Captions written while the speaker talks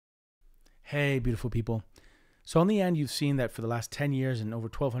Hey, beautiful people. So in the end, you've seen that for the last 10 years and over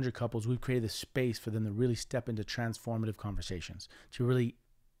 1,200 couples, we've created this space for them to really step into transformative conversations, to really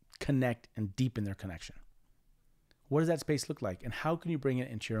connect and deepen their connection. What does that space look like? And how can you bring it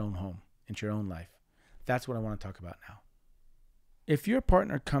into your own home, into your own life? That's what I want to talk about now. If your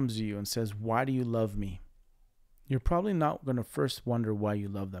partner comes to you and says, "Why do you love me?" You're probably not going to first wonder why you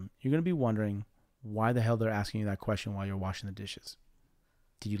love them. You're going to be wondering why the hell they're asking you that question while you're washing the dishes.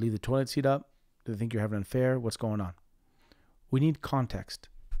 Did you leave the toilet seat up? Do they think you're having an affair? What's going on? We need context.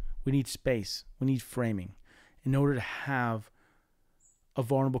 We need space. We need framing in order to have a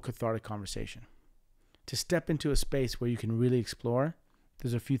vulnerable, cathartic conversation. To step into a space where you can really explore,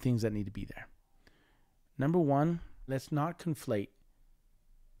 there's a few things that need to be there. Number one, let's not conflate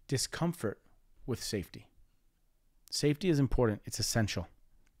discomfort with safety. Safety is important. It's essential.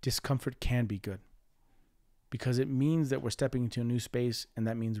 Discomfort can be good because it means that we're stepping into a new space, and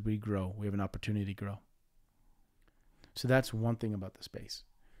that means we grow. We have an opportunity to grow. So that's one thing about the space.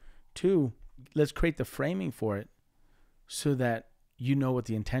 Two, let's create the framing for it so that you know what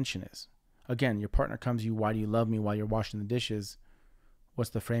the intention is. Again, your partner comes to you, "Why do you love me?" while you're washing the dishes.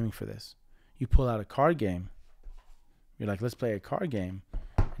 What's the framing for this? You pull out a card game. You're like, "Let's play a card game."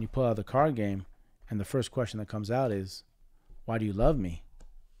 And you pull out the card game, and the first question that comes out is, "Why do you love me?"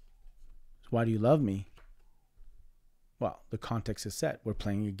 Why do you love me? Well, the context is set. We're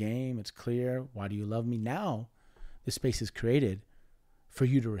playing a game. It's clear. Why do you love me? Now, the space is created for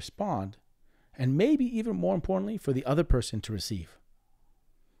you to respond, and maybe even more importantly, for the other person to receive.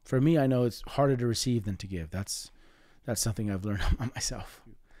 For me, I know it's harder to receive than to give. That's something I've learned about myself.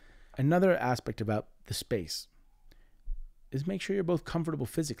 Another aspect about the space is make sure you're both comfortable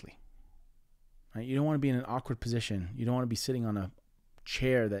physically. Right? You don't want to be in an awkward position. You don't want to be sitting on a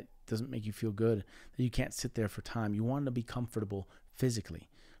chair that doesn't make you feel good, that you can't sit there for time. You want to be comfortable physically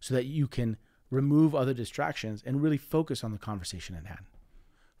so that you can remove other distractions and really focus on the conversation at hand.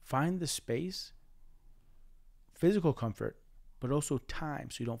 Find the space, physical comfort, but also time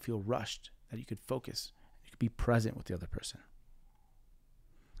so you don't feel rushed, that you could focus, you could be present with the other person.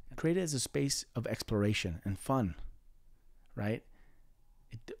 And create it as a space of exploration and fun, right?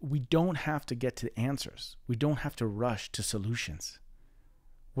 We don't have to get to answers. We don't have to rush to solutions.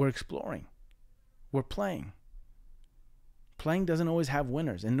 We're exploring. We're playing. Playing doesn't always have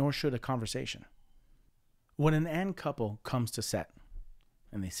winners, and nor should a conversation. When an and couple comes to set,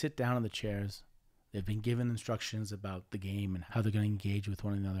 and they sit down in the chairs, they've been given instructions about the game and how they're going to engage with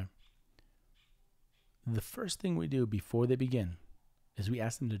one another. The first thing we do before they begin is we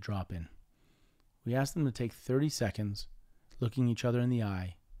ask them to drop in. We ask them to take 30 seconds looking each other in the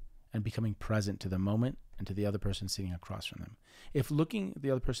eye and becoming present to the moment and to the other person sitting across from them. If looking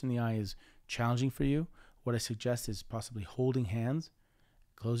the other person in the eye is challenging for you, what I suggest is possibly holding hands,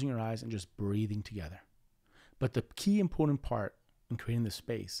 closing your eyes, and just breathing together. But the key important part in creating the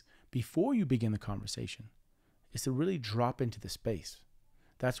space before you begin the conversation is to really drop into the space.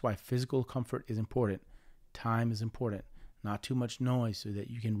 That's why physical comfort is important. Time is important. Not too much noise so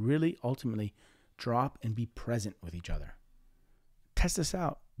that you can really ultimately drop and be present with each other. Test this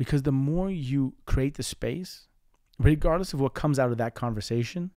out, because the more you create the space, regardless of what comes out of that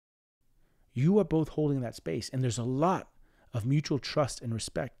conversation, you are both holding that space. And there's a lot of mutual trust and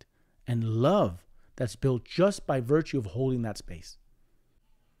respect and love that's built just by virtue of holding that space.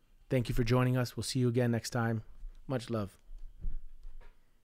 Thank you for joining us. We'll see you again next time. Much love.